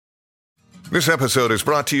This episode is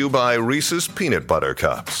brought to you by Reese's Peanut Butter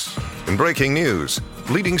Cups. In breaking news,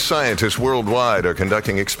 leading scientists worldwide are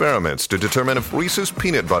conducting experiments to determine if Reese's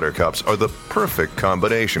Peanut Butter Cups are the perfect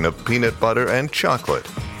combination of peanut butter and chocolate.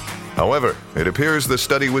 However, it appears the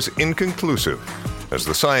study was inconclusive, as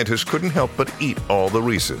the scientists couldn't help but eat all the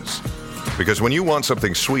Reese's. Because when you want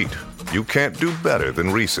something sweet, you can't do better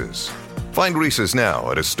than Reese's. Find Reese's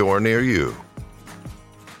now at a store near you.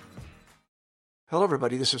 Hello,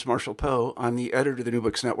 everybody. This is Marshall Poe. I'm the editor of the New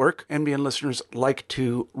Books Network. NBN listeners like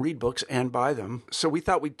to read books and buy them. So we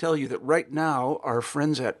thought we'd tell you that right now, our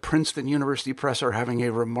friends at Princeton University Press are having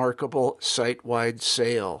a remarkable site-wide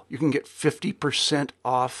sale. You can get 50%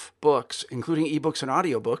 off books, including ebooks and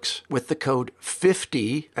audiobooks, with the code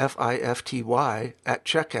 50, F-I-F-T-Y, at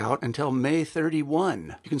checkout until May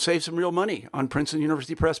 31. You can save some real money on Princeton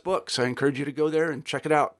University Press books. I encourage you to go there and check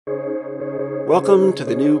it out. Welcome to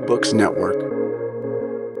the New Books Network.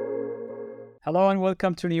 Hello and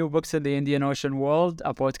welcome to New Books in the Indian Ocean World,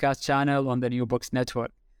 a podcast channel on the New Books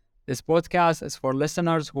Network. This podcast is for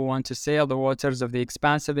listeners who want to sail the waters of the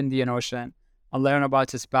expansive Indian Ocean and learn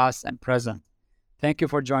about its past and present. Thank you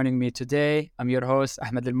for joining me today. I'm your host,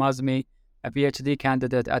 Ahmed Al-Mazmi, a PhD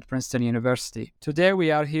candidate at Princeton University. Today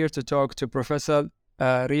we are here to talk to Professor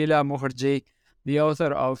Rila Mukherjee, the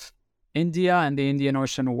author of India and the Indian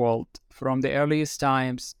Ocean World, From the Earliest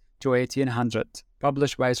Times to 1800.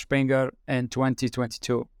 Published by Springer in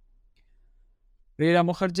 2022. Rila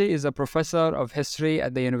Mukherjee is a professor of history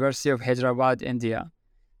at the University of Hyderabad, India.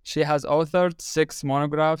 She has authored 6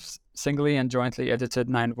 monographs, singly and jointly edited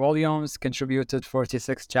 9 volumes, contributed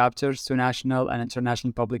 46 chapters to national and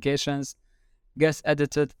international publications,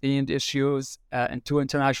 guest-edited themed issues in 2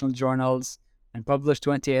 international journals, and published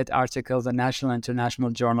 28 articles in national and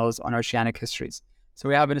international journals on oceanic histories. So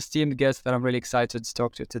we have an esteemed guest that I'm really excited to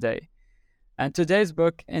talk to today. And today's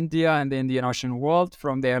book, India and the Indian Ocean World,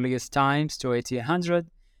 From the Earliest Times to 1800,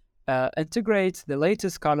 integrates the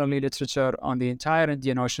latest scholarly literature on the entire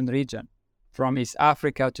Indian Ocean region, from East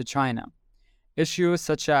Africa to China. Issues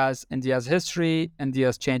such as India's history,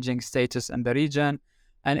 India's changing status in the region,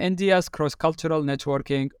 and India's cross-cultural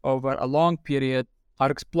networking over a long period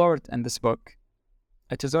are explored in this book.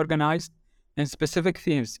 It is organized in specific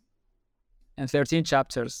themes in 13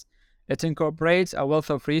 chapters. It incorporates a wealth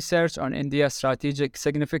of research on India's strategic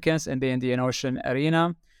significance in the Indian Ocean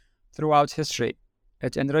arena throughout history.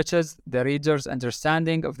 It enriches the reader's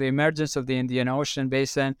understanding of the emergence of the Indian Ocean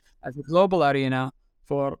basin as a global arena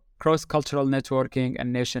for cross-cultural networking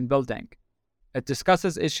and nation building. It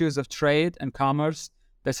discusses issues of trade and commerce,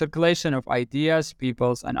 the circulation of ideas,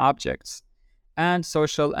 peoples, and objects, and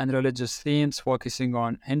social and religious themes focusing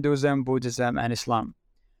on Hinduism, Buddhism, and Islam.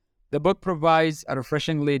 The book provides a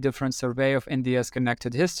refreshingly different survey of India's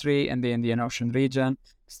connected history in the Indian Ocean region,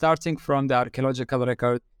 starting from the archaeological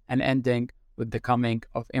record and ending with the coming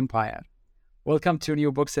of empire. Welcome to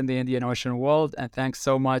New Books in the Indian Ocean World, and thanks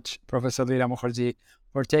so much, Professor Rila Mukherjee,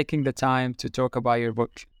 for taking the time to talk about your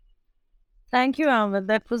book. Thank you, Ahmed.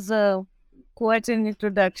 That was quite an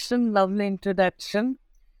introduction, lovely introduction.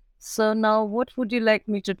 So now what would you like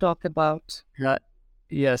me to talk about?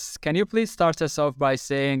 Yes. Can you please start us off by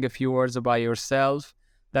saying a few words about yourself?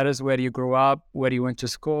 That is, where you grew up, where you went to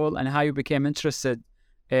school, and how you became interested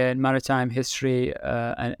in maritime history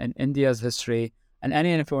and India's history, and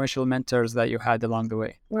any influential mentors that you had along the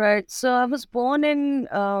way. Right. So I was born in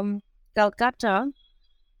Calcutta.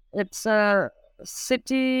 It's a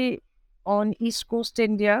city on East Coast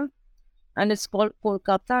India, and it's called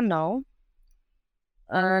Kolkata now.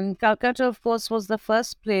 And Calcutta, of course, was the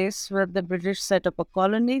first place where the British set up a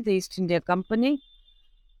colony, the East India Company.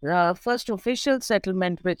 The first official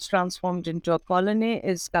settlement which transformed into a colony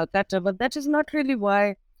is Calcutta, but that is not really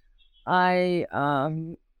why I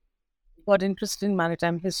got interested in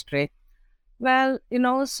maritime history. Well,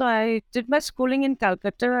 so I did my schooling in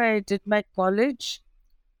Calcutta, I did my college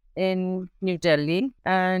in New Delhi,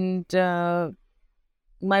 and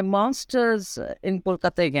my master's in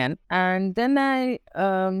Kolkata again. And then I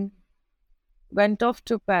went off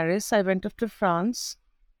to Paris. I went off to France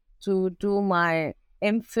to do my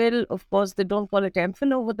MPhil. Of course, they don't call it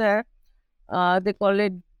MPhil over there. They call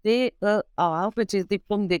it DEA, which is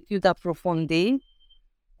Diplôme d'études approfondies,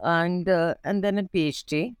 and then a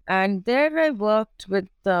PhD. And there I worked with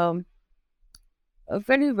a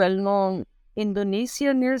very well-known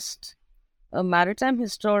Indonesianist, a maritime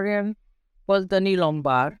historian, called Dani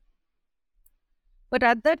Lombard. But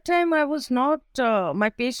at that time, I was not, my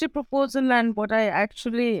PhD proposal and what I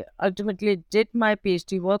actually ultimately did my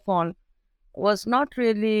PhD work on was not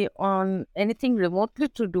really on anything remotely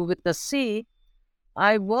to do with the sea.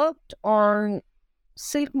 I worked on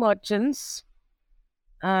silk merchants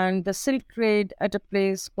and the silk trade at a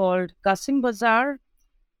place called Kasim Bazar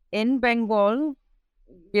in Bengal.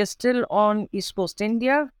 We are still on East Coast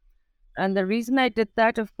India. And the reason I did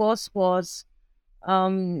that, of course, was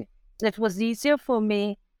um, it was easier for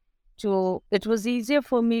me to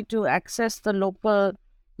access the local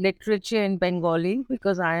literature in Bengali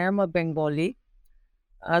because I am a Bengali.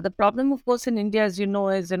 The problem, of course, in India, as you know,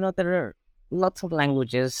 is there are lots of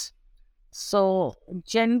languages. So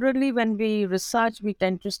generally, when we research, we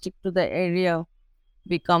tend to stick to the area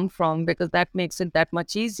we come from because that makes it that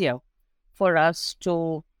much easier for us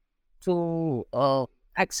to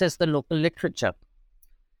access the local literature.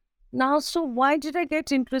 Now, so why did I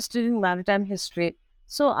get interested in maritime history?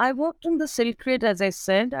 So I worked on the Silk Trade, as I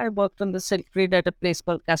said. I worked on the Silk Trade at a place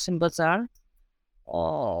called Kasim Bazar,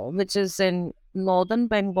 which is in northern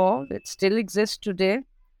Bengal. It still exists today.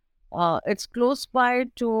 It's close by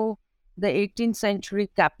to the 18th century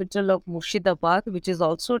capital of Murshidabad, which is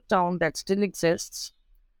also a town that still exists.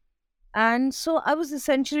 And so I was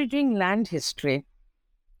essentially doing land history.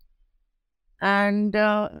 And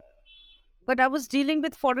but I was dealing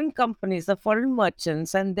with foreign companies, the foreign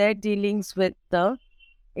merchants, and their dealings with the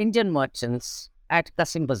Indian merchants at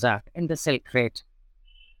Kasim Bazar in the Silk Trade.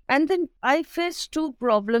 And then I faced two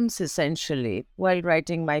problems essentially while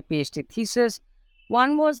writing my PhD thesis.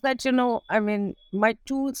 One was that, my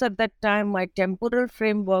tools at that time, my temporal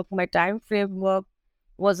framework, my time framework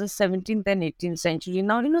was the 17th and 18th century.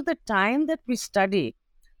 Now, the time that we study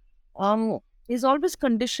is always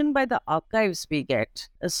conditioned by the archives we get.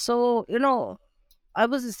 So, I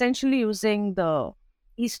was essentially using the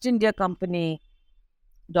East India Company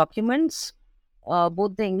documents,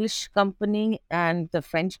 both the English company and the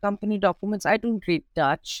French company documents. I don't read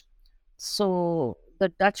Dutch. So the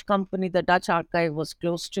Dutch company, the Dutch archive was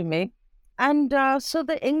close to me. And so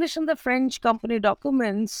the English and the French company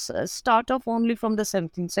documents start off only from the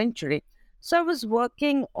 17th century. So I was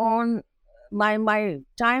working on my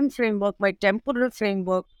time framework, my temporal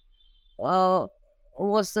framework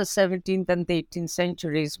was the 17th and the 18th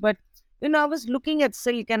centuries. But, I was looking at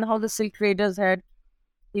silk and how the silk traders had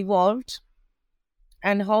evolved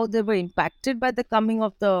and how they were impacted by the coming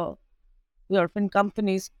of the European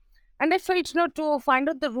companies. And I felt, to find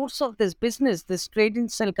out the roots of this business, this trade in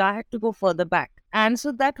silk, I had to go further back. And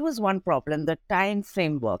so that was one problem, the time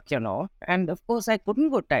framework, And of course, I couldn't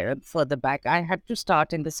go further back. I had to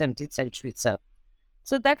start in the 17th century itself.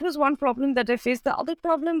 So that was one problem that I faced. The other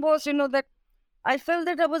problem was, that I felt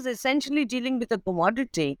that I was essentially dealing with a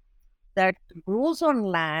commodity that grows on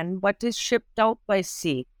land but is shipped out by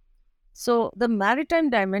sea. So the maritime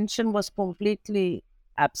dimension was completely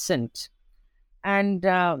absent. And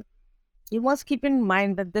you must keep in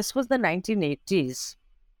mind that this was the 1980s.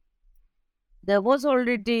 There was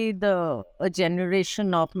already a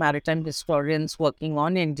generation of maritime historians working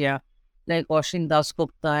on India, like Oshin Das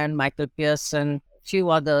Gupta and Michael Pearson, few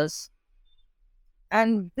others.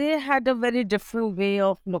 And they had a very different way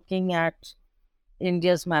of looking at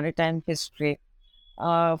India's maritime history.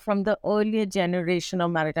 From the earlier generation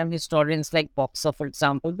of maritime historians like Boxer, for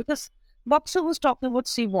example, because Boxer was talking about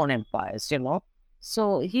seaborne empires,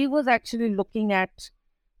 So he was actually looking at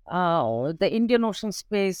the Indian Ocean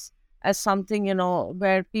space as something,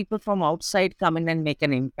 where people from outside come in and make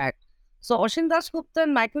an impact. So Oshin Das Gupta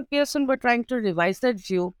and Michael Pearson were trying to revise that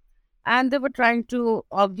view, and they were trying to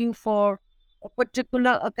argue for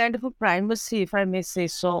a kind of a primacy, if I may say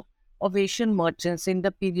so, of Asian merchants in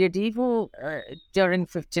the period even during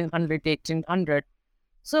 1500, 1800.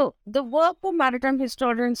 So the work of maritime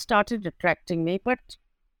historians started attracting me, but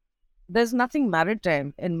there's nothing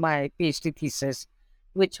maritime in my PhD thesis,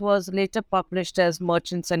 which was later published as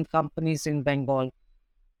Merchants and Companies in Bengal,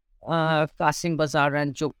 Kasim Bazar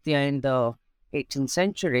and Jogtia in the 18th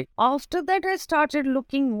century. After that, I started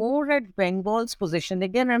looking more at Bengal's position.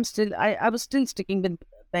 Again, I was still sticking with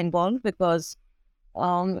Bengal because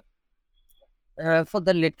for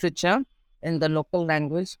the literature in the local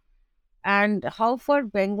language, and how far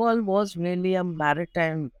Bengal was really a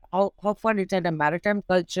maritime, how far it had a maritime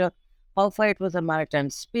culture, how far it was a maritime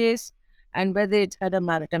space, and whether it had a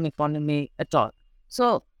maritime economy at all.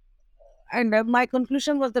 So, and my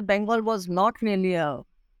conclusion was that Bengal was not really a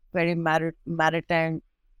very maritime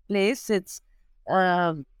place. It's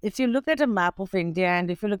if you look at a map of India and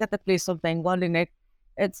if you look at the place of Bengal in it,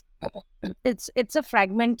 it's a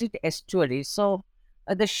fragmented estuary. So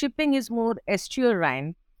the shipping is more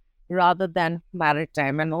estuarine rather than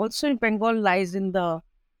maritime. And also Bengal lies in the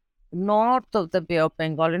north of the Bay of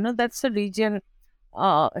Bengal. That's a region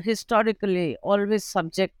historically always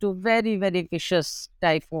subject to very, very vicious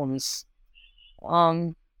typhoons.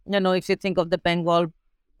 If you think of the Bengal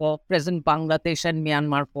or present Bangladesh and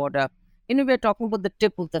Myanmar border, we're talking about the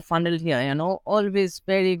tip of the funnel here, always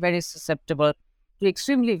very, very susceptible to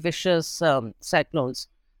extremely vicious cyclones.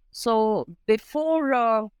 So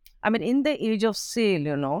before, in the age of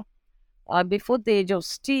sail, before the age of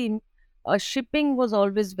steam, shipping was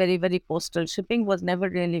always very, very coastal. Shipping was never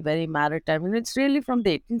really very maritime. And it's really from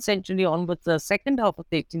the 18th century onwards, the second half of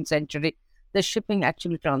the 18th century, the shipping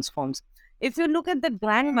actually transforms. If you look at the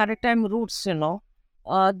grand maritime routes,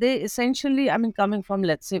 they essentially, coming from,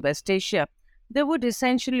 let's say, West Asia, they would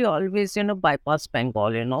essentially always, bypass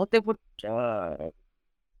Bengal, they would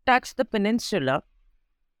touch the peninsula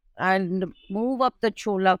and move up the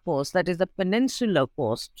Chola coast, that is the peninsular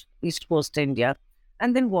coast, East Coast India,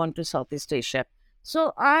 and then go on to Southeast Asia.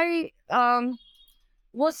 So I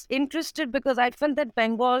was interested because I felt that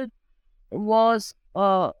Bengal was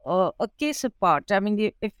a case apart.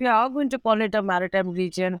 If you are going to call it a maritime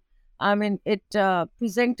region, it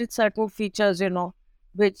presented certain features,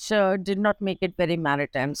 which did not make it very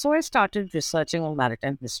maritime. So I started researching on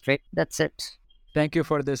maritime history. That's it. Thank you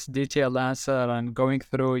for this detailed answer and going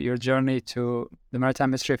through your journey to the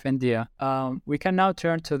maritime history of India. We can now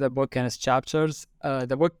turn to the book and its chapters.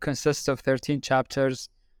 The book consists of 13 chapters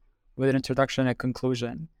with an introduction and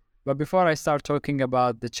conclusion. But before I start talking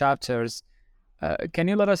about the chapters, can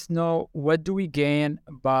you let us know what do we gain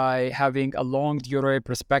by having a longue durée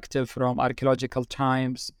perspective from archaeological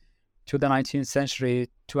times to the 19th century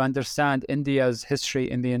to understand India's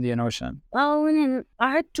history in the Indian Ocean? I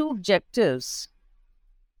had two objectives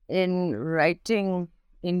in writing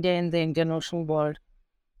India in the Indian Ocean world.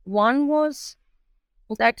 One was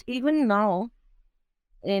that even now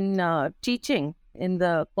in teaching in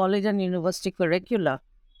the college and university curricula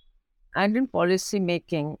and in policy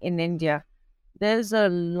making in India, there's a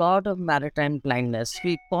lot of maritime blindness.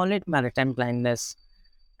 We call it maritime blindness.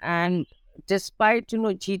 And despite,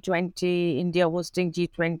 G20, India hosting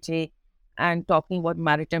G20 and talking about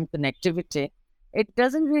maritime connectivity, it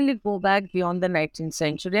doesn't really go back beyond the 19th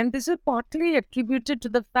century. And this is partly attributed to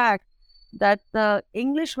the fact that the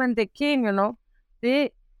English, when they came,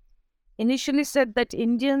 they initially said that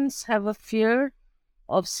Indians have a fear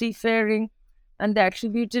of seafaring, and they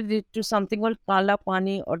attributed it to something called Kala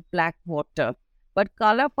Pani or black water. But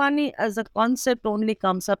Kala Pani as a concept only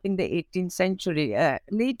comes up in the 18th century,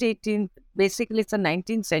 late 18th, basically it's a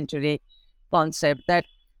 19th century concept that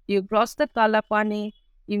you cross the Kala Pani,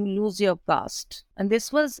 you lose your caste. And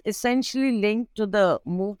this was essentially linked to the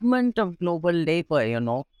movement of global labor,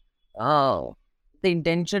 the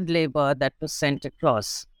indentured labor that was sent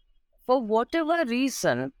across. For whatever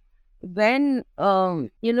reason, when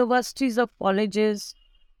universities or colleges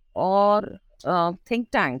or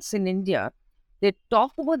think tanks in India, they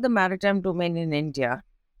talk about the maritime domain in India,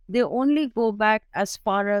 they only go back as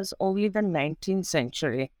far as only the 19th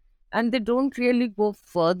century. And they don't really go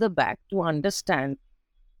further back to understand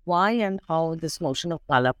why and how this notion of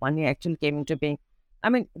Kala Pani actually came into being.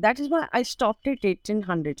 That is why I stopped at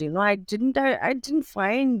 1800. I didn't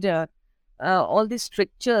find all these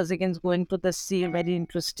strictures against going to the sea very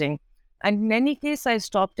interesting. And in any case, I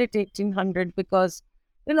stopped at 1800 because,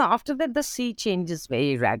 after that, the sea changes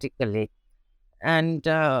very radically. And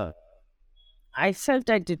I felt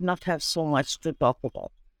I did not have so much to talk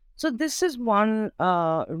about. So this is one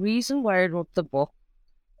reason why I wrote the book,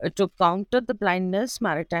 to counter the blindness,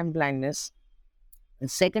 maritime blindness. The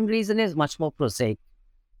second reason is much more prosaic.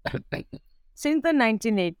 Since the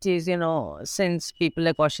 1980s, since people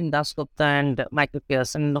like Oshin Dasgupta and Michael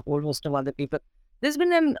Pearson and a whole host of other people, there's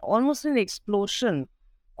been almost an explosion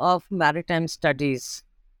of maritime studies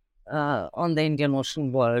on the Indian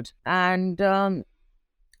Ocean world. And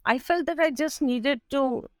I felt that I just needed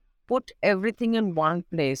to put everything in one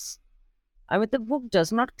place. The book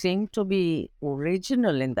does not claim to be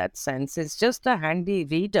original in that sense. It's just a handy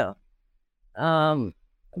reader,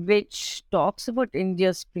 which talks about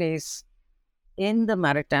India's place in the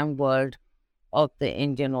maritime world of the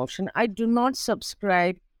Indian Ocean. I do not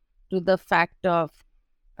subscribe to the fact of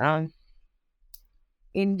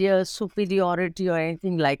India's superiority or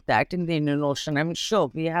anything like that in the Indian Ocean.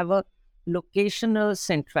 Sure, we have a locational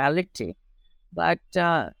centrality, but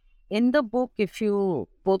in the book, if you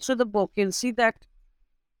go through the book, you'll see that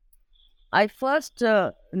I first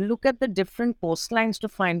look at the different coastlines to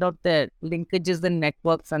find out their linkages, the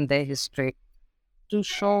networks, and their history, to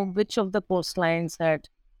show which of the coastlines had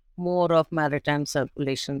more of maritime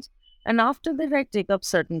circulations. And after that, I take up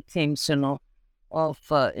certain themes, of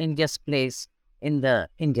India's place in the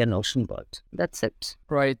Indian Ocean world. That's it.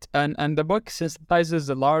 Right. And the book synthesizes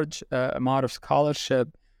a large amount of scholarship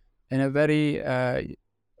in a very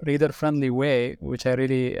reader-friendly way, which I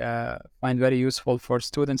really find very useful for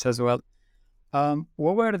students as well.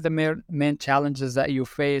 What were the main challenges that you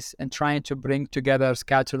face in trying to bring together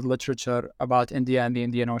scattered literature about India and the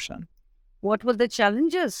Indian Ocean? What were the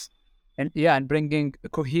challenges? And bringing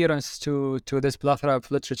coherence to this plethora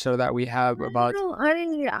of literature that we have about. No,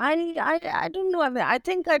 I don't know. I mean, I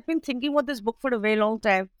think I've been thinking about this book for a very long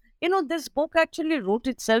time. This book actually wrote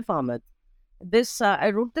itself, Ahmed.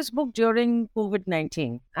 I wrote this book during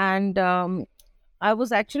COVID-19, and I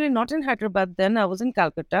was actually not in Hyderabad then. I was in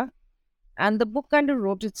Calcutta, and the book kind of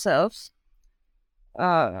wrote itself.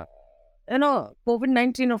 Uh,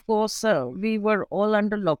 COVID-19, of course, we were all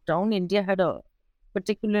under lockdown. India had a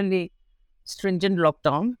particularly stringent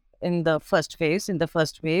lockdown in the first phase, in the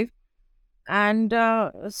first wave. And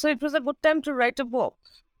so it was a good time to write a book.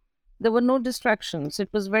 There were no distractions. It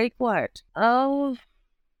was very quiet.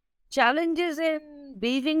 Challenges in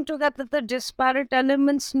weaving together the disparate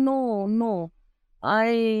elements? No.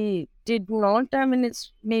 I did not. I mean,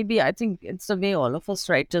 I think it's the way all of us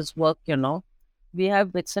writers work, We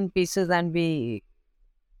have bits and pieces and we,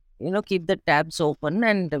 keep the tabs open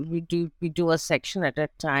and we do a section at a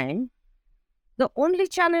time. The only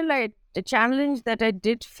challenge that I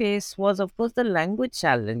did face was, of course, the language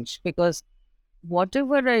challenge, because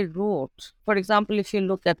whatever I wrote, for example, if you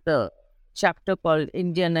look at the chapter called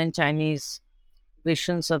Indian and Chinese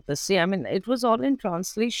Visions of the Sea, I mean, it was all in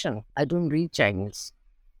translation. I don't read Chinese.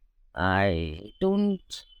 I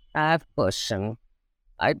don't have Persian.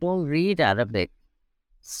 I don't read Arabic.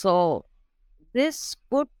 So this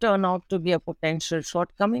could turn out to be a potential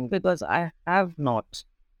shortcoming because I have not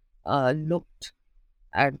looked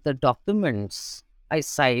at the documents I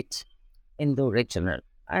cite in the original.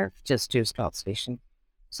 I've just used translation.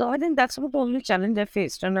 So I think that's about the only challenge I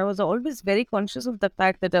faced. And I was always very conscious of the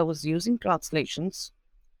fact that I was using translations.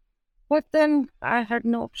 But then I had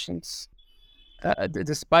no options.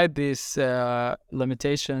 Despite these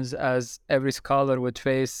limitations, as every scholar would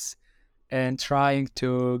face in trying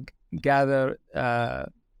to gather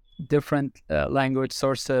different language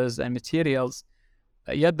sources and materials,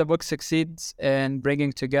 yet the book succeeds in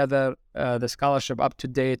bringing together the scholarship up to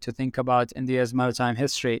date to think about India's maritime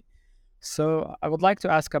history. So I would like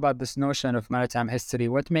to ask about this notion of maritime history.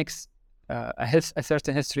 What makes a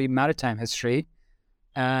certain history maritime history?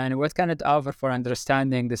 And what can it offer for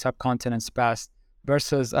understanding the subcontinent's past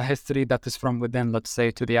versus a history that is from within, let's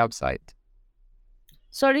say, to the outside?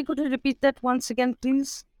 Sorry, could you repeat that once again,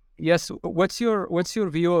 please? Yes. What's your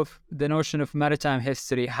view of the notion of maritime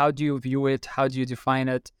history? How do you view it? How do you define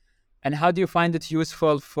it? And how do you find it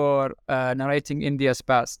useful for narrating India's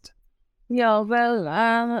past? Yeah,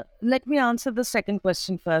 well, let me answer the second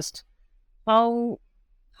question first. How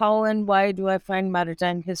and why do I find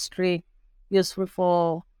maritime history useful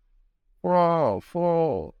for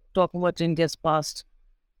talking about India's past?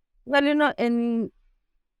 Well,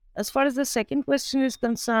 as far as the second question is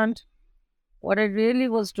concerned, what I really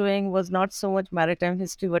was doing was not so much maritime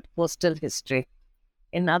history, but coastal history.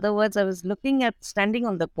 In other words, I was looking at standing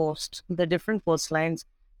on the coast, the different coastlines,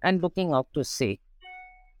 and looking out to sea.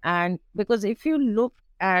 And because if you look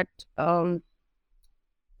at, a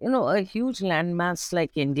huge landmass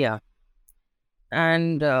like India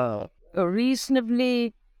and a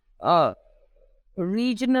reasonably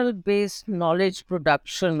regional-based knowledge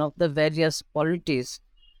production of the various polities,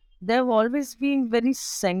 they've always been very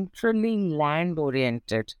centrally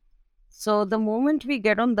land-oriented. So the moment we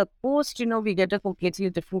get on the coast, we get a completely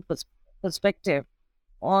different perspective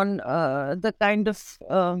on the kind of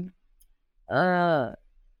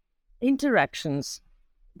interactions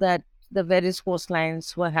that the various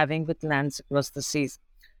coastlines were having with lands across the seas.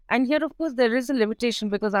 And here, of course, there is a limitation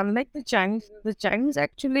because unlike the Chinese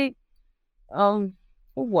actually, for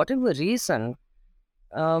whatever reason,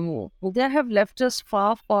 they have left us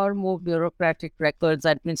far, far more bureaucratic records,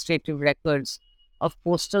 administrative records of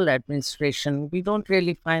coastal administration. We don't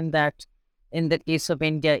really find that in the case of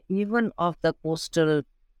India, even of the coastal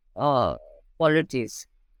polities.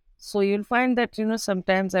 So you'll find that,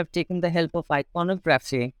 sometimes I've taken the help of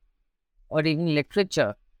iconography or even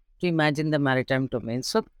literature to imagine the maritime domain.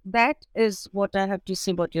 So that is what I have to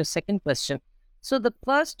say about your second question. So the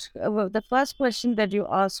first question that you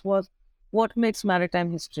asked was, what makes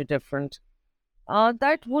maritime history different?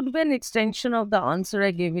 That would be an extension of the answer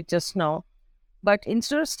I gave you just now. But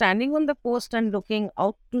instead of standing on the coast and looking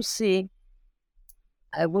out to sea,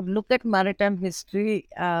 I would look at maritime history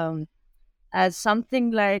as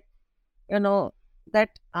something like, that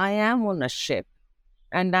I am on a ship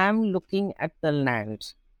and I'm looking at the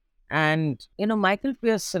land. And, Michael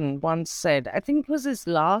Pearson once said, I think it was his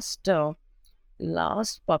last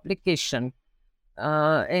publication,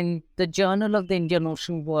 in the Journal of the Indian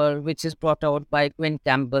Ocean World, which is brought out by Gwen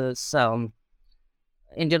Campbell's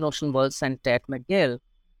Indian Ocean World Center at McGill,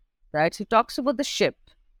 right? He talks about the ship,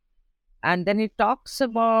 and then he talks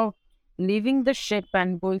about leaving the ship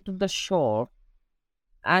and going to the shore,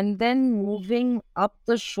 and then moving up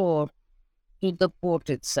the shore to the port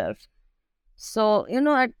itself. So,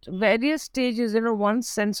 at various stages, one's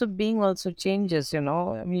sense of being also changes, I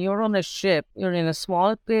mean, you're on a ship, you're in a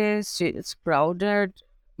small place, it's crowded.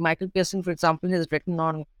 Michael Pearson, for example, has written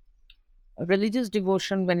on religious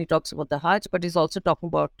devotion when he talks about the Hajj, but he's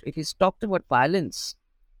talked about violence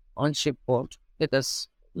on shipboard, because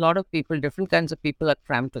a lot of people, different kinds of people are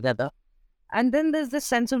crammed together. And then there's this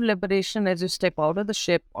sense of liberation as you step out of the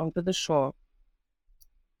ship onto the shore.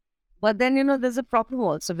 But then, there's a problem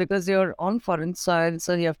also, because you're on foreign soil,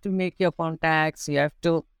 so you have to make your contacts, you have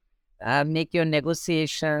to make your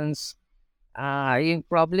negotiations. You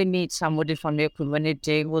probably meet somebody from your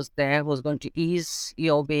community who's going to ease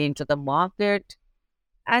your way into the market.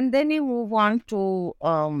 And then you move on to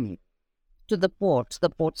the port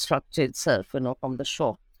structure itself, from the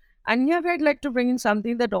shore. And here I'd like to bring in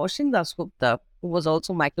something that Oshin Dasgupta, who was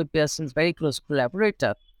also Michael Pearson's very close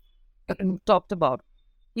collaborator, talked about.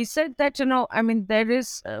 He said that, there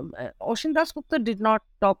is, Oshin Dasgupta did not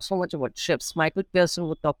talk so much about ships. Michael Pearson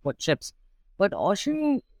would talk about ships. But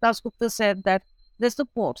Oshin Dasgupta said that there's the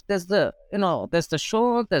port, there's the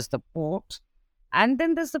shore, there's the port, and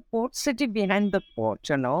then there's the port city behind the port,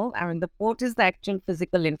 the port is the actual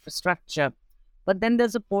physical infrastructure. But then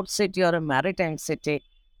there's a port city or a maritime city,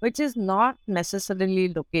 which is not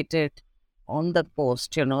necessarily located on the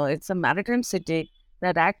coast, It's a maritime city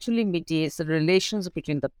that actually mediates the relations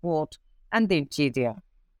between the port and the interior,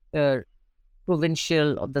 the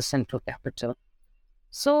provincial or the central capital.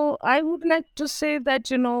 So I would like to say that,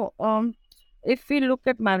 if we look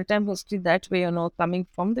at maritime history that way, coming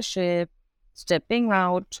from the ship, stepping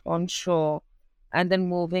out on shore, and then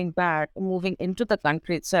moving into the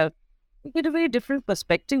country itself, you get a very different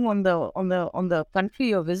perspective on the country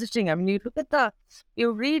you're visiting. I mean,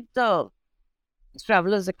 you read the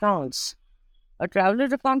traveler's accounts. A traveler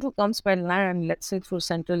account who comes by land, let's say through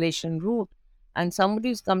Central Asian route, and somebody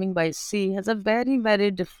who's coming by sea has a very, very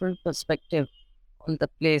different perspective on the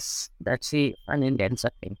place that he and Indians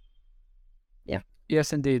are in. Yeah.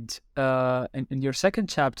 Yes, indeed. In your second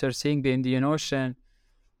chapter, Seeing the Indian Ocean,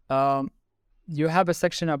 you have a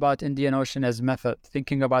section about Indian Ocean as method,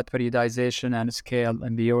 thinking about periodization and scale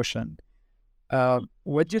in the ocean.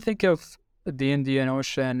 What do you think of the Indian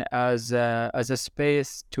Ocean as a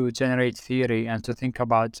space to generate theory and to think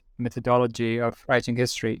about methodology of writing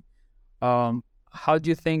history? How do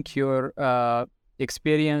you think your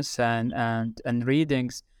experience and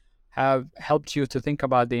readings have helped you to think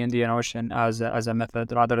about the Indian Ocean as a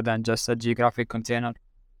method rather than just a geographic container?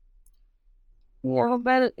 Yeah,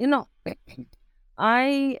 well,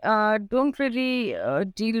 I don't really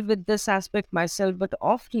deal with this aspect myself, but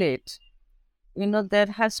of late, there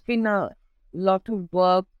has been a lot of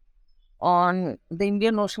work on the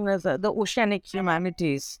Indian Ocean as the oceanic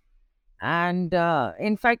humanities. And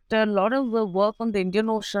in fact, a lot of the work on the Indian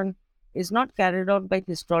Ocean is not carried out by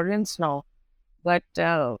historians now, but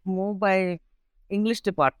more by English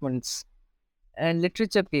departments and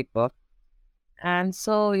literature people. And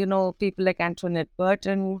so, people like Antoinette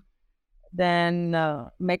Burton, then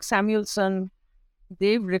Meg Samuelson,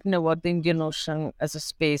 they've written about the Indian Ocean as a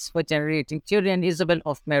space for generating theory, and Isabel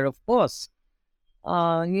Hofmeyr, of course.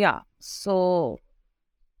 So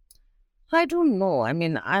I don't know. I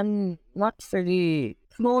mean, I'm not very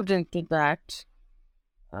flowed into that.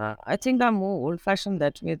 I think I'm more old-fashioned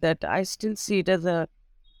that way, that I still see it as a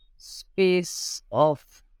space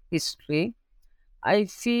of history. I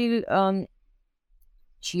feel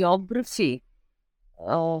geography,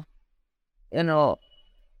 has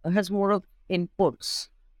more of inputs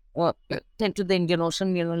into the Indian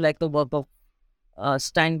Ocean, like the work of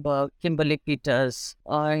Steinberg, Kimberly Peters,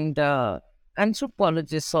 and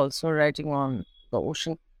anthropologists also writing on the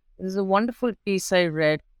ocean. There's a wonderful piece I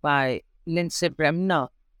read by Lindsay Bremner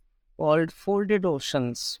called Folded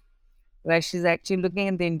Oceans, where she's actually looking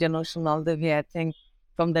at the Indian Ocean all the way, I think,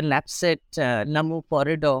 from the Lapset Lamu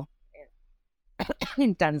corridor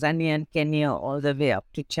in Tanzania and Kenya all the way up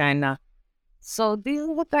to China. So these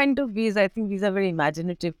are the kind of ways, I think these are very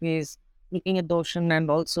imaginative ways, looking at the ocean, and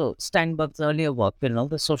also Steinberg's earlier work,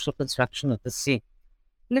 the social construction of the sea.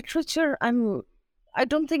 Literature, I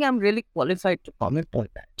don't think I'm really qualified to comment on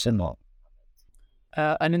that,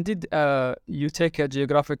 And indeed, you take a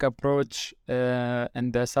geographic approach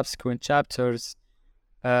in the subsequent chapters.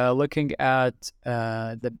 looking at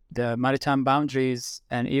the maritime boundaries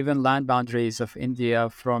and even land boundaries of India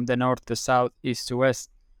from the north to south, east to west,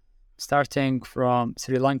 starting from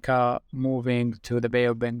Sri Lanka, moving to the Bay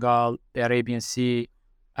of Bengal, the Arabian Sea,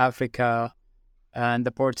 Africa, and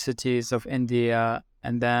the port cities of India,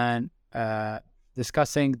 and then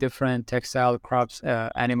discussing different textile crops,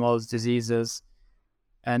 animals, diseases,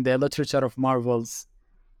 and the literature of marvels.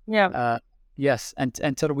 Yeah. Yes, and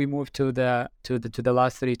until we move to the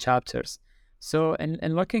last three chapters. So,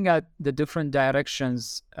 in looking at the different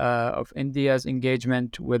directions of India's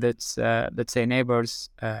engagement with its, let's say,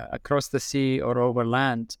 neighbors across the sea or over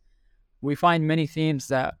land, we find many themes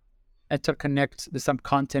that interconnect the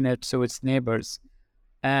subcontinent to its neighbors.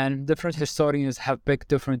 And different historians have picked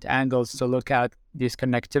different angles to look at these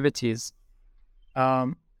connectivities.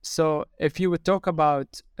 So, if you would talk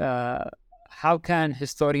about how can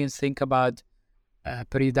historians think about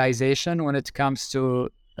periodization when it comes to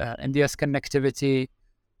India's connectivity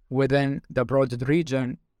within the broader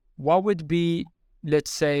region, what would be,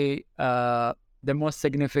 let's say, the most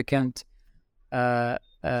significant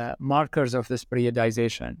markers of this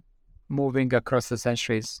periodization moving across the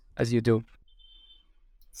centuries as you do?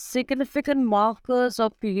 Significant markers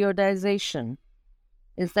of periodization.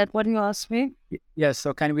 Is that what you asked me? Yes,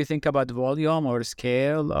 so can we think about volume or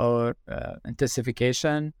scale or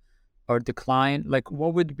intensification or decline? Like,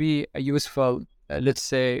 what would be a useful, let's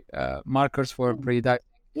say, markers for periodization?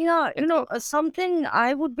 Yeah, something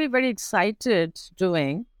I would be very excited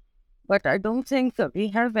doing, but I don't think that we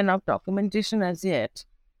have enough documentation as yet,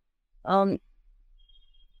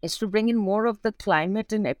 is to bring in more of the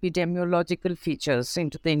climate and epidemiological features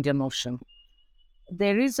into the Indian Ocean.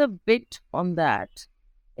 There is a bit on that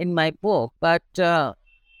in my book, but, a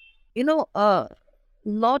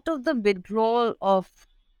lot of the withdrawal of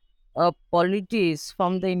polities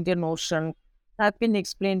from the Indian Ocean have been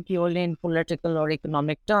explained purely in political or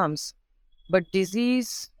economic terms. But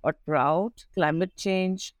disease or drought, climate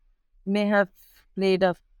change may have may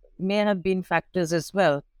have been factors as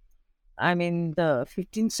well. I mean, the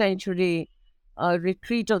 15th century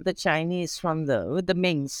retreat of the Chinese with the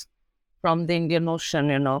Mings from the Indian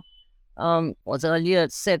Ocean, was earlier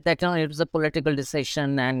said that it was a political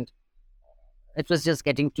decision and it was just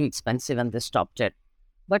getting too expensive and they stopped it.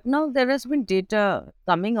 But now there has been data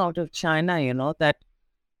coming out of China, that,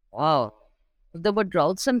 wow, there were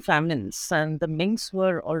droughts and famines, and the Mings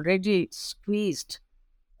were already squeezed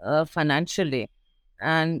financially.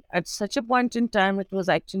 And at such a point in time, it was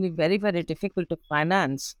actually very, very difficult to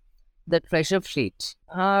finance the treasure fleet.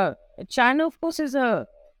 China, of course, is a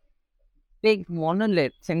big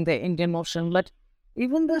monolith in the Indian Ocean, but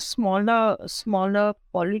even the smaller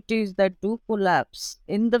polities that do collapse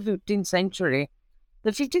in the 15th century, the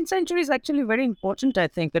 15th century is actually very important, I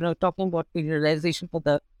think, talking about periodization for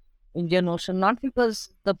the Indian Ocean, not because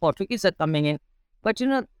the Portuguese are coming in, but,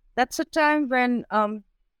 that's a time when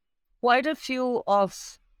quite a few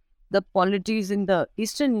of the polities in the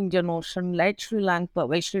Eastern Indian Ocean, like Sri Lanka,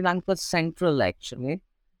 Sri Lanka's central actually,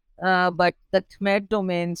 but the Khmer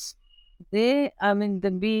domains, then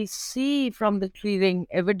we see from the clearing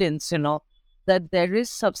evidence, that there is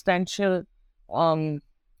substantial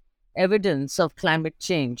evidence of climate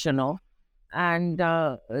change, and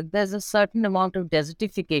there's a certain amount of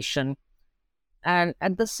desertification and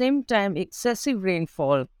at the same time excessive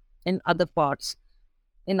rainfall in other parts.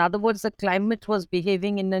 In other words, the climate was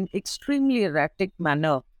behaving in an extremely erratic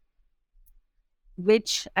manner,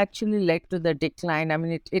 which actually led to the decline. I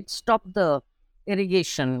mean, it stopped the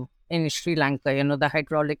irrigation in Sri Lanka, the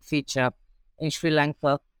hydraulic feature in Sri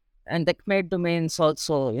Lanka. And the Khmer domains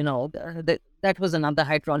also, that was another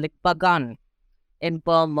hydraulic bagan in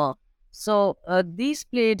Burma. So these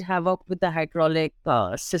played havoc with the hydraulic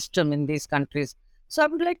system in these countries. So I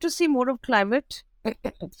would like to see more of climate.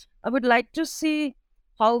 I would like to see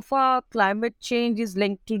how far climate change is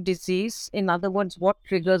linked to disease. In other words, what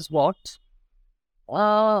triggers what.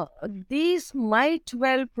 These might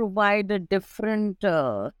well provide a different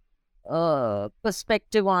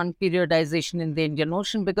perspective on periodization in the Indian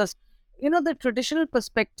Ocean, because the traditional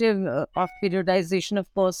perspective of periodization,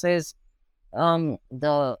 of course, is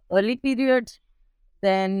the early period,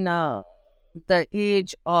 then the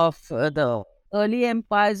age of the early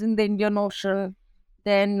empires in the Indian Ocean,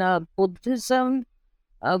 then Buddhism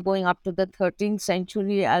going up to the 13th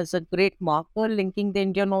century as a great marker linking the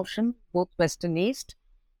Indian Ocean, both west and east.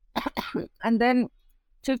 And then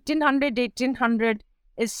 1500, 1800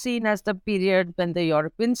 is seen as the period when the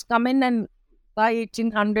Europeans come in, and by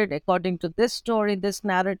 1800, according to this story, this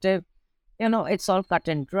narrative, it's all cut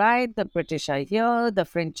and dried. The British are here, the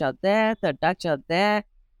French are there, the Dutch are there,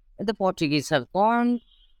 the Portuguese have gone.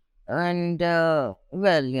 and the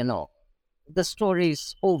story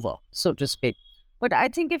is over, so to speak. But I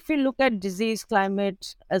think if we look at disease,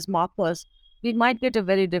 climate as markers, we might get a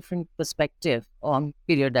very different perspective on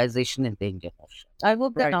periodization in the Indian Ocean. I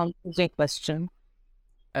hope that Right. answers your question.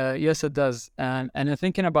 Yes, it does. And in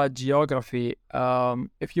thinking about geography,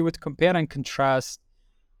 if you would compare and contrast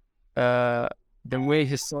uh, the way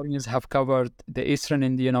historians have covered the Eastern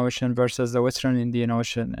Indian Ocean versus the Western Indian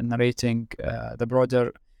Ocean and narrating the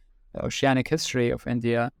broader oceanic history of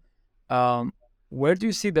India, um, where do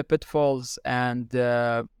you see the pitfalls and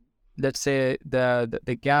let's say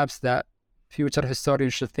the gaps that future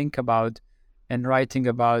historians should think about in writing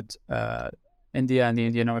about India and the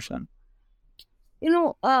Indian Ocean? You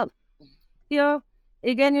know, here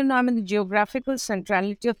again, I mean, the geographical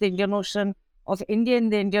centrality of the Indian Ocean, of India in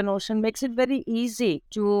the Indian Ocean, makes it very easy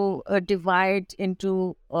to divide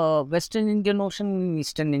into Western Indian Ocean and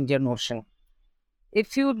Eastern Indian Ocean.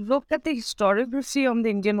 If you look at the historiography on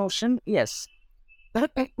the Indian Ocean, yes,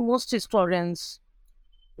 most historians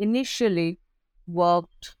initially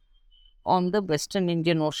worked on the Western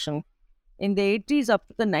Indian Ocean. In the 80s up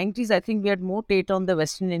to the 90s, I think we had more data on the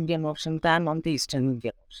Western Indian Ocean than on the Eastern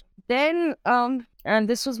Indian Ocean. Then, and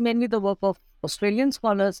this was mainly the work of Australian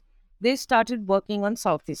scholars, they started working on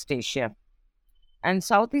Southeast Asia. And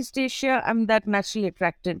Southeast Asia, that naturally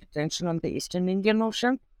attracted attention on the Eastern Indian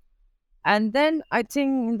Ocean. And then I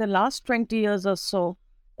think in the last 20 years or so,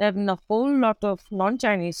 there have been a whole lot of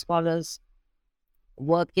non-Chinese scholars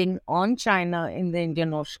working on China in the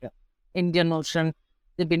Indian Ocean.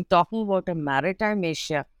 They've been talking about a maritime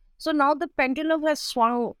Asia. So now the pendulum has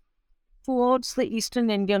swung towards the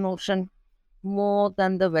Eastern Indian Ocean more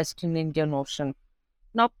than the Western Indian Ocean.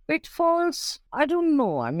 Now, pitfalls, I don't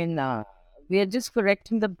know. We are just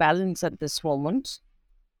correcting the balance at this moment.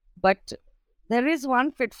 But there is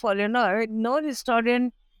one pitfall, no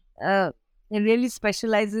historian really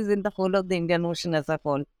specializes in the whole of the Indian Ocean as a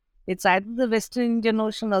whole. It's either the Western Indian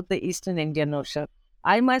Ocean or the Eastern Indian Ocean.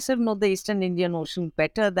 I myself know the Eastern Indian Ocean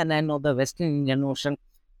better than I know the Western Indian Ocean.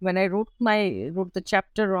 When I wrote the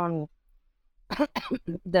chapter on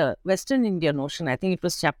the Western Indian Ocean, I think it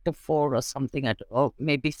was chapter 4 or something, or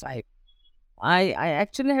maybe 5. I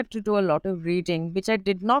actually had to do a lot of reading, which I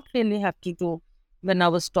did not really have to do when I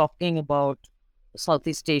was talking about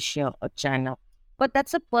Southeast Asia or China. But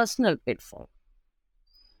that's a personal pitfall.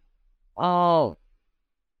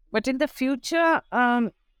 But in the future,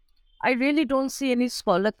 I really don't see any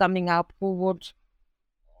scholar coming up who would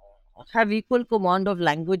have equal command of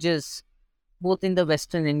languages both in the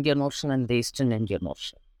Western Indian Ocean and the Eastern Indian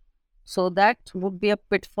Ocean. So that would be a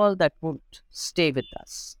pitfall that would stay with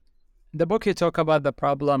us. In the book, you talk about the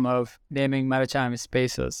problem of naming maritime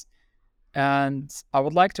spaces. And I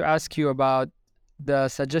would like to ask you about the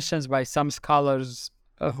suggestions by some scholars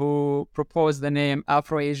who propose the name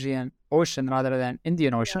Afro-Asian Ocean rather than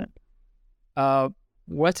Indian Ocean.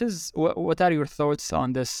 What are your thoughts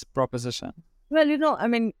on this proposition? Well,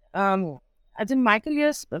 I think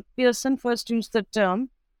Michael Pearson first used the term,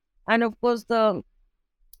 and of course the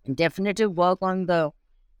definitive work on the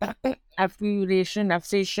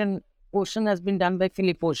Afro-Asian Ocean has been done by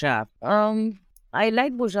Philippe Bourgeat. I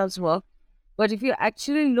like Bourgeat's work, but if you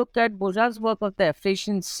actually look at Bourgeat's work of the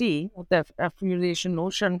Afro-Asian Sea, of the Afro-Asian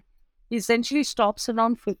Ocean, he essentially stops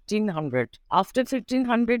around 1500. After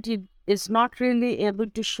 1500, he is not really able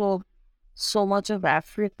to show so much of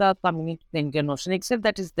Africa coming into the Indian Ocean, except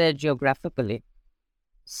that is there geographically.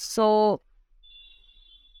 So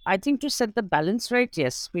I think to set the balance right,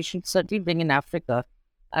 yes, we should certainly bring in Africa.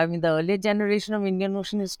 The earlier generation of Indian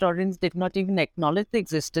Ocean historians did not even acknowledge the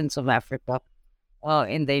existence of Africa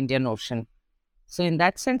in the Indian Ocean. So in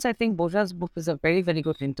that sense, I think Bourgeat's book is a very, very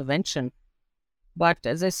good intervention. But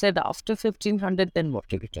as I said, after 1500, then what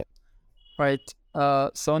do we do? Right.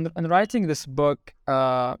 So in writing this book,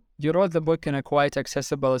 you wrote the book in a quite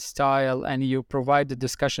accessible style, and you provide the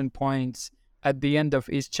discussion points at the end of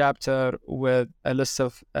each chapter with a list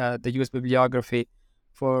of the used bibliography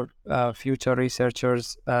for future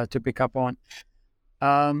researchers to pick up on.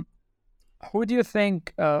 Who do you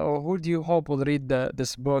think or who do you hope will read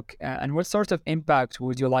this book, and what sort of impact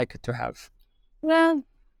would you like it to have? Well,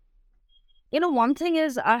 one thing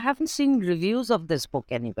is I haven't seen reviews of this book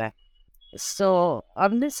anywhere. So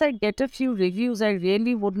unless I get a few reviews, I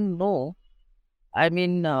really wouldn't know,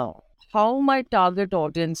 how my target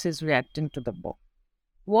audience is reacting to the book.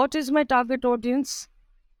 What is my target audience?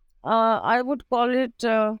 I would call it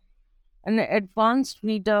an advanced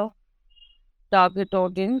reader target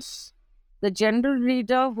audience, the general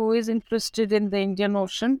reader who is interested in the Indian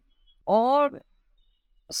Ocean, or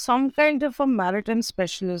some kind of a maritime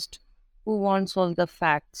specialist who wants all the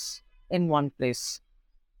facts in one place.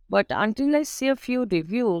 But until I see a few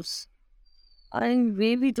reviews, I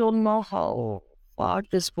really don't know how far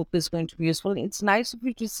this book is going to be useful. It's nice of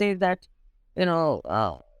you to say that, you know,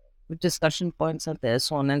 the discussion points are there,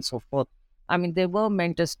 so on and so forth. I mean, they were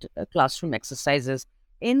meant as classroom exercises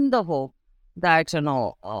in the hope that,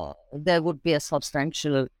 there would be a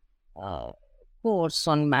substantial uh, course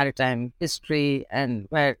on maritime history and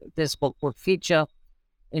where this book would feature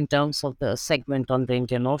in terms of the segment on the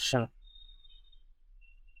Indian Ocean.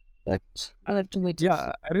 But I'll have to wait.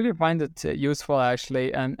 Yeah, I really find it useful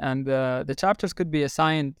actually, and the chapters could be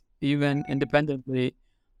assigned even independently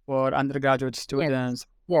for undergraduate Yes, students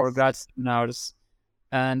or yes, grad students,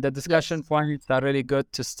 and the discussion yes. points are really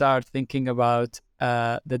good to start thinking about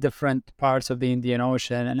the different parts of the Indian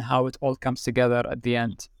Ocean and how it all comes together at the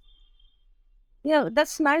end. Yeah,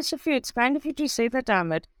 that's nice of you. It's kind of you to say that,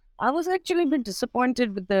 Amit. I was actually a bit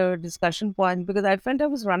disappointed with the discussion point because I felt I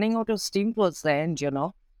was running out of steam towards the end.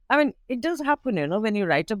 I mean, it does happen, when you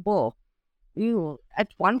write a book, at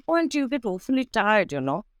one point you get awfully tired. And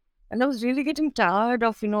I was really getting tired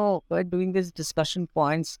of, doing these discussion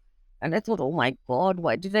points. And I thought, oh my God,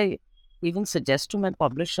 why did I even suggest to my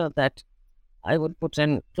publisher that I would put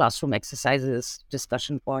in classroom exercises,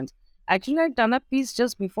 discussion points? Actually, I'd done a piece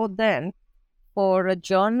just before then for a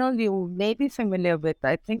journal you may be familiar with.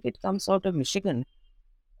 I think it comes out of Michigan.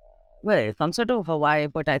 Well, it comes out of Hawaii,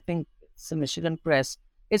 but I think it's a Michigan press.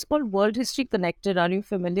 It's called World History Connected. Are you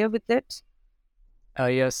familiar with it?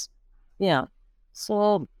 Yes. Yeah.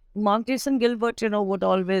 So Mark Jason Gilbert,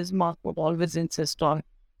 Mark would always insist on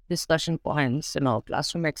discussion points,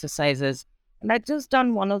 classroom exercises. And I'd just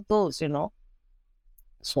done one of those.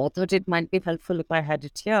 So I thought it might be helpful if I had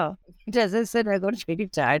it here. But as I said, I got really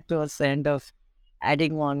tired towards the end of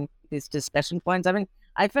adding on these discussion points. I mean,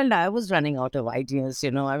 I felt I was running out of ideas.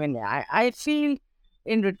 I mean, I feel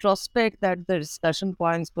in retrospect that the discussion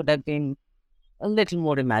points could have been a little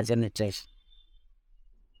more imaginative.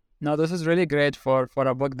 No, this is really great for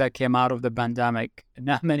a book that came out of the pandemic.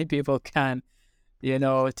 Not many people can, take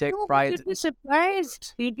No, but pride. you'd be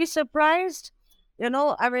surprised. You'd be surprised.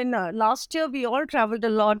 I mean, last year we all traveled a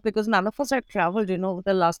lot because none of us had traveled, over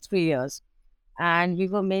the last 3 years. And we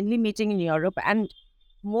were mainly meeting in Europe. And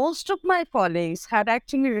most of my colleagues had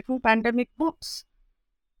actually written pandemic books.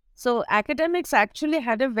 So academics actually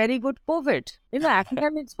had a very good COVID.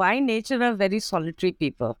 Academics by nature are very solitary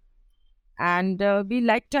people. And we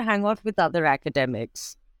like to hang out with other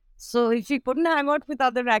academics. So if we couldn't hang out with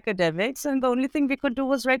other academics, and the only thing we could do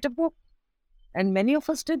was write a book. And many of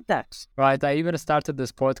us did that. Right. I even started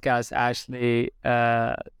this podcast actually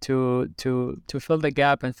to fill the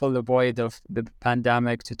gap and fill the void of the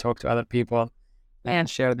pandemic, to talk to other people Yeah. and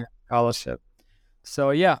share their scholarship.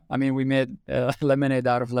 So yeah, I mean, we made lemonade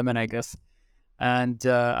out of lemon, I guess. And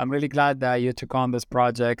I'm really glad that you took on this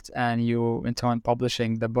project and you went on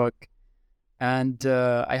publishing the book. And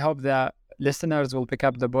I hope that listeners will pick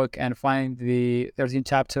up the book and find the 13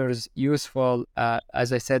 chapters useful,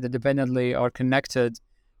 as I said, independently or connected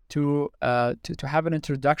to have an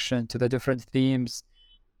introduction to the different themes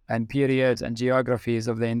and periods and geographies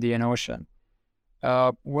of the Indian Ocean.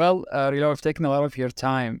 Rilo, we've taken a lot of your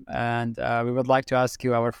time, and we would like to ask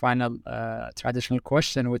you our final traditional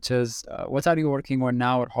question, which is, what are you working on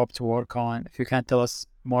now or hope to work on? If you can tell us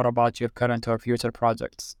more about your current or future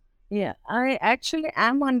projects. Yeah, I actually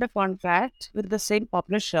am under contract with the same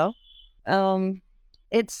publisher. Um,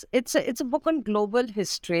 it's a book on global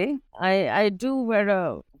history. I do wear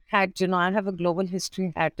a hat. I have a global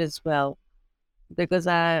history hat as well because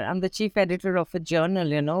I'm the chief editor of a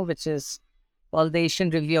journal, which is called the Asian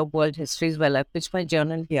Review of World Histories. Well, I pitched my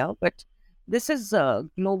journal here, but this is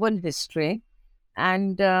global history,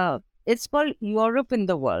 and it's called Europe in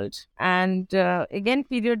the World. And again,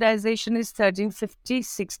 periodization is 1350,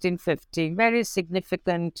 1650, very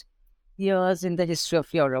significant years in the history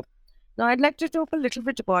of Europe. Now, I'd like to talk a little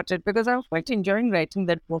bit about it because I'm quite enjoying writing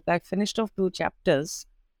that book. I finished off 2 chapters.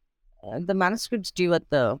 The manuscript's due at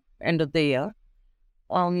the end of the year.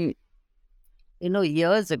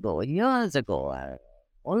 Years ago,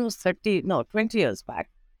 almost 30, no, 20 years back,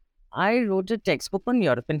 I wrote a textbook on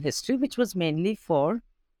European history, which was mainly for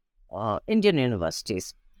Indian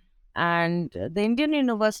universities. And the Indian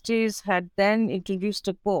universities had then introduced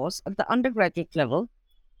a course at the undergraduate level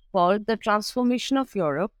called The Transformation of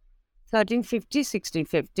Europe, 1350,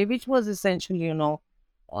 1650, which was essentially,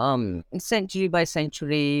 century by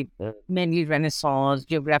century, mainly Renaissance,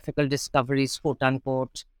 geographical discoveries, quote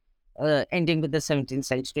unquote, ending with the 17th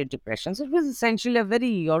century depression. So it was essentially a very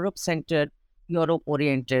Europe-centered,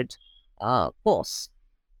 Europe-oriented course.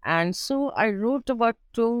 And so I wrote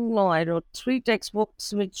three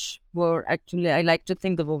textbooks, which were actually, I like to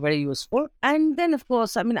think they were very useful. And then, of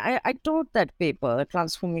course, I mean, I taught that paper,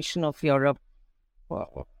 Transformation of Europe,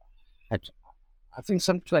 for, I think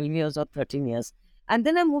some 12 years or 13 years. And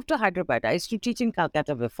then I moved to Hyderabad. I used to teach in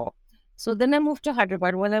Calcutta before. So then I moved to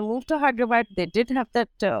Hyderabad. When I moved to Hyderabad, they did have that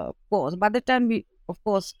course. By the time we'd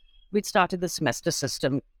started the semester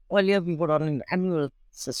system. Earlier, we were on an annual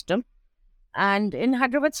system. And in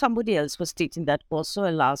Hyderabad, somebody else was teaching that course. So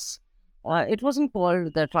alas, it wasn't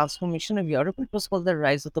called the Transformation of Europe. It was called the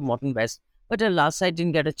Rise of the Modern West. But alas, I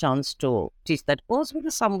didn't get a chance to teach that course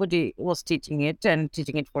because somebody was teaching it and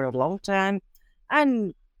teaching it for a long time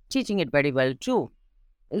and teaching it very well too.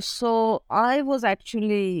 So I was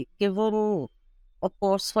actually given a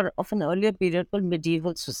course of an earlier period called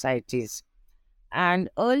Medieval Societies. And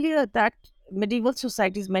earlier that medieval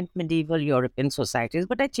societies meant medieval European societies,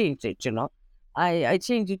 but I changed it, I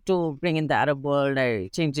changed it to bring in the Arab world. I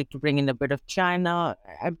changed it to bring in a bit of China.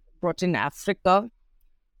 I brought in Africa.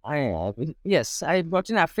 I brought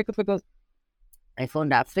in Africa because I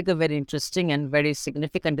found Africa very interesting and very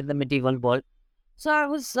significant in the medieval world. So I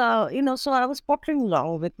was, I was pottering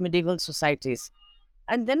along with medieval societies.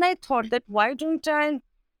 And then I thought that why don't I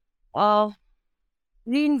uh,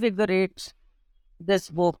 reinvigorate this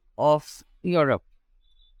book of Europe,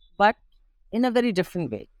 but in a very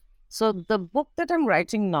different way. So the book that I'm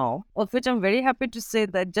writing now, of which I'm very happy to say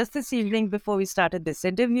that just this evening before we started this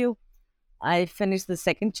interview, I finished the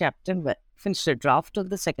second chapter, finished a draft of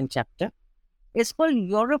the second chapter. It's called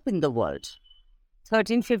Europe in the World,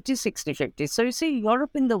 1350, 1650. So you see,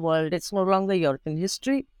 Europe in the world, it's no longer European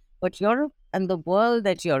history, but Europe and the world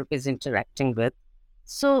that Europe is interacting with.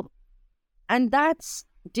 So, and that's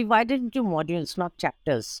divided into modules, not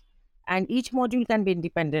chapters. And each module can be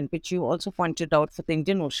independent, which you also pointed out for the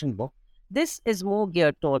Indian Ocean book. This is more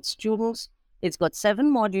geared towards students. It's got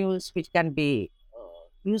 7 modules, which can be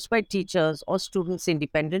used by teachers or students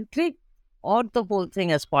independently, or the whole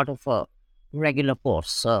thing as part of a regular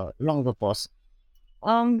course, longer course.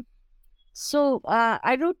 So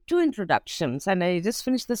I wrote 2 introductions, and I just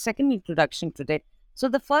finished the second introduction today. So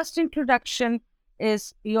the first introduction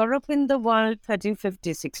is Europe in the World, 1350,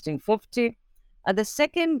 1650. The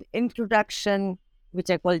second introduction, which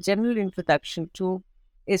I call General Introduction to,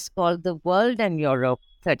 is called The World and Europe,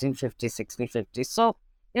 1350, 1650. So,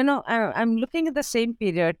 I'm looking at the same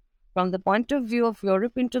period from the point of view of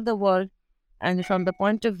Europe into the world and from the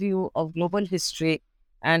point of view of global history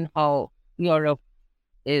and how Europe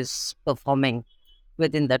is performing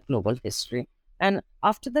within that global history. And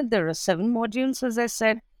after that, there are 7 modules, as I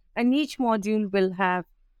said, and each module will have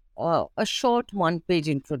a short 1-page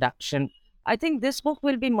introduction. I think this book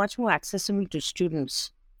will be much more accessible to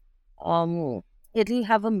students. It'll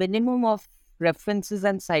have a minimum of references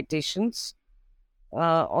and citations,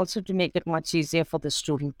 also to make it much easier for the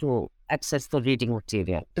student to access the reading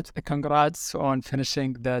material. Congrats on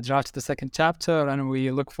finishing the draft of the second chapter, and we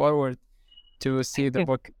look forward to see the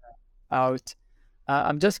book out.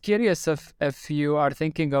 I'm just curious if you are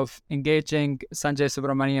thinking of engaging Sanjay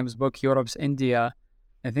Subramaniam's book, Europe's India,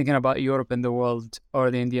 and thinking about Europe in the world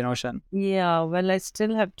or the Indian Ocean. Yeah, well, I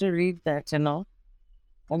still have to read that,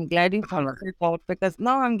 I'm glad you pointed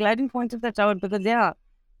it out because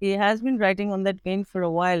he has been writing on that vein for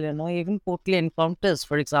a while, even Portly Encounters,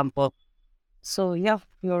 for example. So, yeah,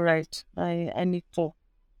 you're right. I need to.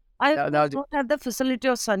 I don't have the facility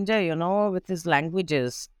of Sanjay, with his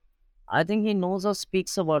languages. I think he knows or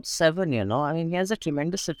speaks about 7, I mean, he has a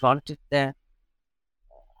tremendous advantage there.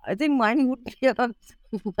 I think mine would be a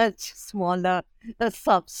much smaller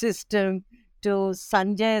subsystem to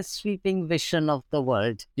Sanjay's sweeping vision of the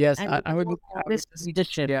world. Yes, I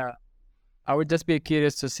would just be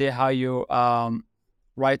curious to see how you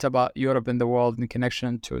write about Europe in the world in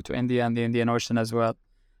connection to India and the Indian Ocean as well.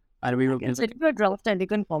 And we will send you a draft and you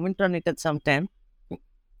can comment on it at some time.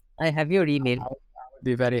 I have your email. I would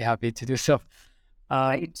be very happy to do so.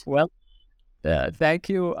 Right. Well, thank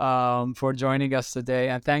you for joining us today,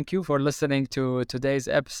 and thank you for listening to today's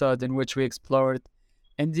episode in which we explored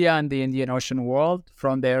India and the Indian Ocean world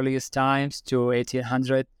from the earliest times to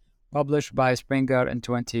 1800, published by Springer in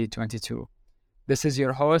 2022. This is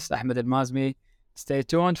your host, Ahmed Al-Mazmi. Stay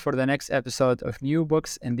tuned for the next episode of New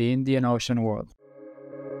Books in the Indian Ocean World.